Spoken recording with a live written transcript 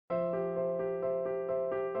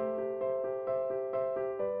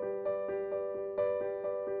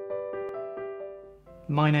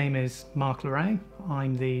My name is Mark Leray.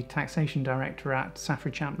 I'm the Taxation Director at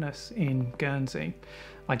Saffery in Guernsey.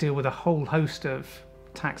 I deal with a whole host of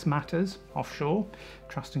tax matters offshore,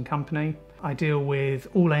 trust and company. I deal with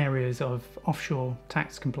all areas of offshore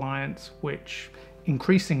tax compliance, which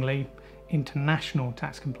increasingly international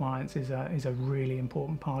tax compliance is a really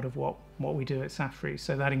important part of what we do at Saffery.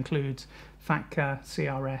 So that includes FATCA,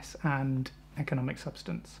 CRS and economic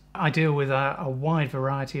substance. I deal with a wide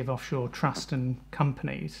variety of offshore trust and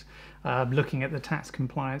companies, looking at the tax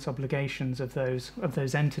compliance obligations of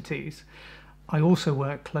those entities. I also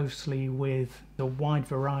work closely with a wide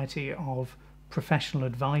variety of professional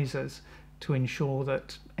advisors to ensure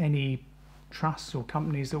that any trusts or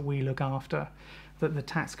companies that we look after, that the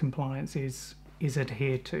tax compliance is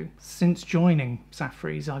adhered to. Since joining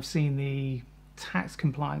Saffery's, I've seen the tax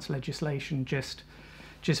compliance legislation just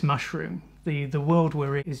mushroom. The world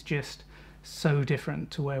we're in is just so different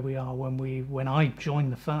to where we are when I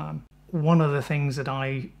joined the firm. One of the things that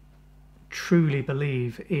I truly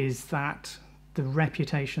believe is that the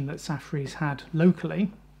reputation that Saffery's had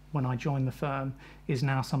locally when I joined the firm is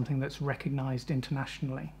now something that's recognised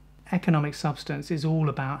internationally. Economic substance is all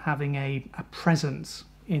about having a presence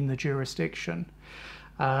in the jurisdiction.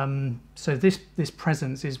 So this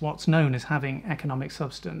presence is what's known as having economic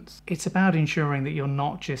substance. It's about ensuring that you're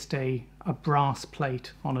not just a brass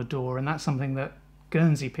plate on a door, and that's something that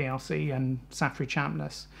Guernsey PLC and Saffery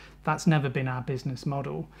Champness, that's never been our business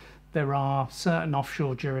model. There are certain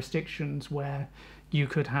offshore jurisdictions where you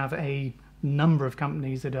could have a number of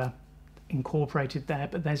companies that are incorporated there,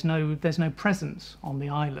 but there's no presence on the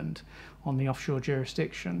island, on the offshore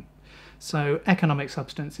jurisdiction. So economic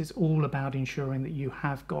substance is all about ensuring that you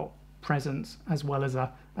have got presence as well as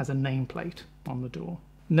a nameplate on the door.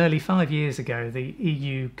 Nearly 5 years ago, the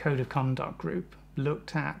EU Code of Conduct Group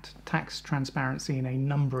looked at tax transparency in a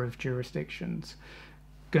number of jurisdictions.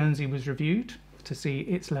 Guernsey was reviewed to see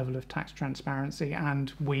its level of tax transparency,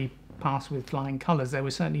 and we passed with flying colours. There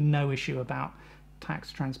was certainly no issue about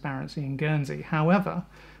tax transparency in Guernsey. However,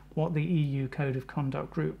 what the EU Code of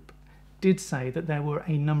Conduct Group did say that there were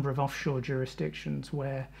a number of offshore jurisdictions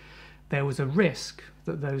where there was a risk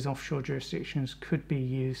that those offshore jurisdictions could be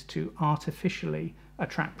used to artificially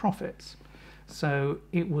attract profits. So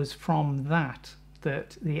it was from that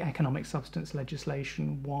the economic substance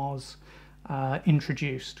legislation was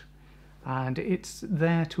introduced, and it's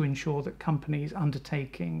there to ensure that companies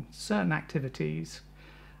undertaking certain activities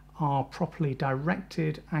are properly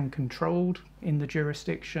directed and controlled in the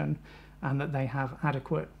jurisdiction, and that they have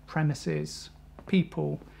adequate premises,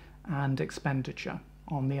 people and expenditure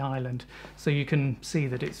on the island. So you can see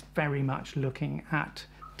that it's very much looking at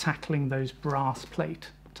tackling those brass plate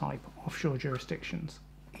type offshore jurisdictions.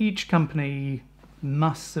 Each company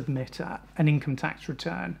must submit an income tax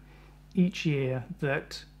return each year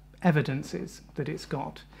that evidences that it's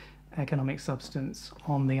got economic substance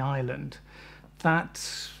on the island. That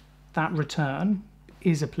return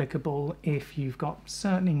is applicable if you've got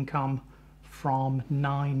certain income from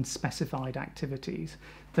 9 specified activities.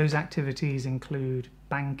 Those activities include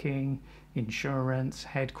banking, insurance,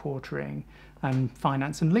 headquartering, and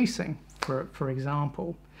finance and leasing, for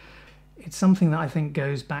example. It's something that I think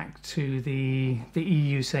goes back to the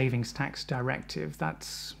EU Savings Tax Directive.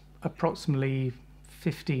 That's approximately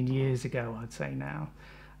 15 years ago, I'd say now.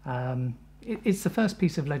 It's the first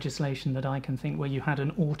piece of legislation that I can think where you had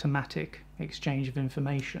an automatic exchange of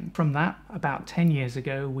information. From that, about 10 years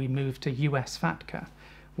ago, we moved to US FATCA,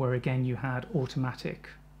 where again you had automatic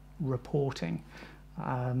reporting.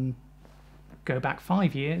 Go back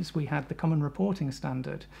 5 years, we had the Common Reporting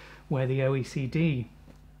Standard, where the OECD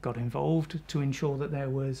got involved to ensure that there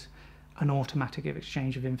was an automatic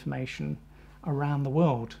exchange of information around the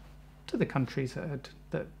world to the countries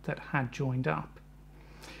that had joined up.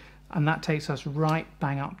 And that takes us right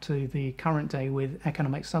bang up to the current day with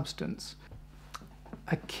economic substance.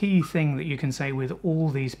 A key thing that you can say with all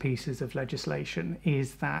these pieces of legislation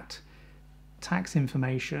is that tax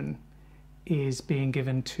information is being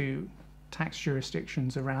given to tax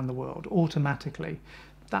jurisdictions around the world automatically.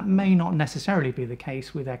 That may not necessarily be the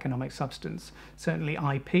case with economic substance. Certainly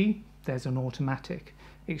IP, there's an automatic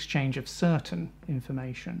exchange of certain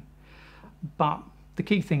information. But the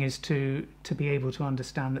key thing is to be able to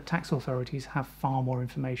understand that tax authorities have far more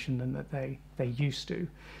information than that they used to.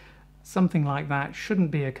 Something like that shouldn't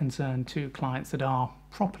be a concern to clients that are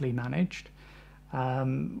properly managed.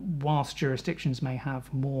 Whilst jurisdictions may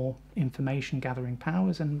have more information gathering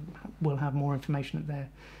powers and will have more information at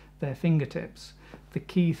their fingertips, the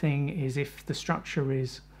key thing is if the structure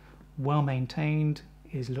is well maintained,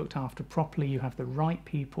 is looked after properly, you have the right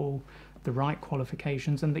people the right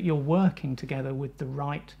qualifications and that you're working together with the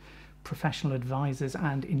right professional advisors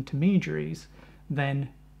and intermediaries, then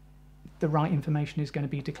the right information is going to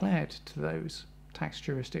be declared to those tax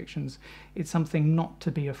jurisdictions. It's something not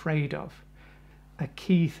to be afraid of. A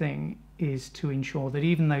key thing is to ensure that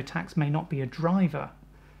even though tax may not be a driver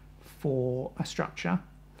for a structure,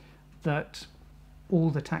 that all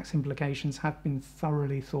the tax implications have been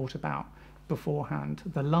thoroughly thought about beforehand.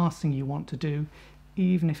 The last thing you want to do,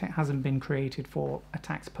 even if it hasn't been created for a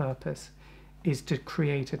tax purpose, is to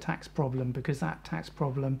create a tax problem, because that tax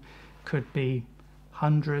problem could be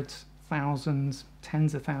hundreds, thousands,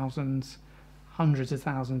 tens of thousands, hundreds of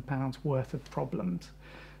 £1,000s worth of problems.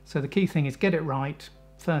 So the key thing is get it right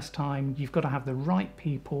first time. You've got to have the right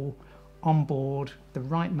people on board, the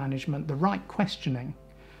right management, the right questioning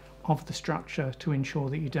of the structure to ensure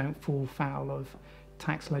that you don't fall foul of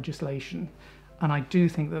tax legislation. And I do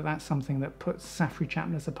think that that's something that puts Saffery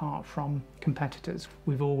Chapness apart from competitors.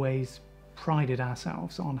 We've always prided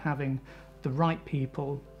ourselves on having the right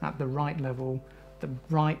people at the right level, the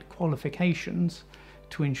right qualifications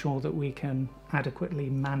to ensure that we can adequately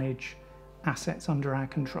manage assets under our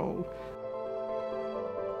control.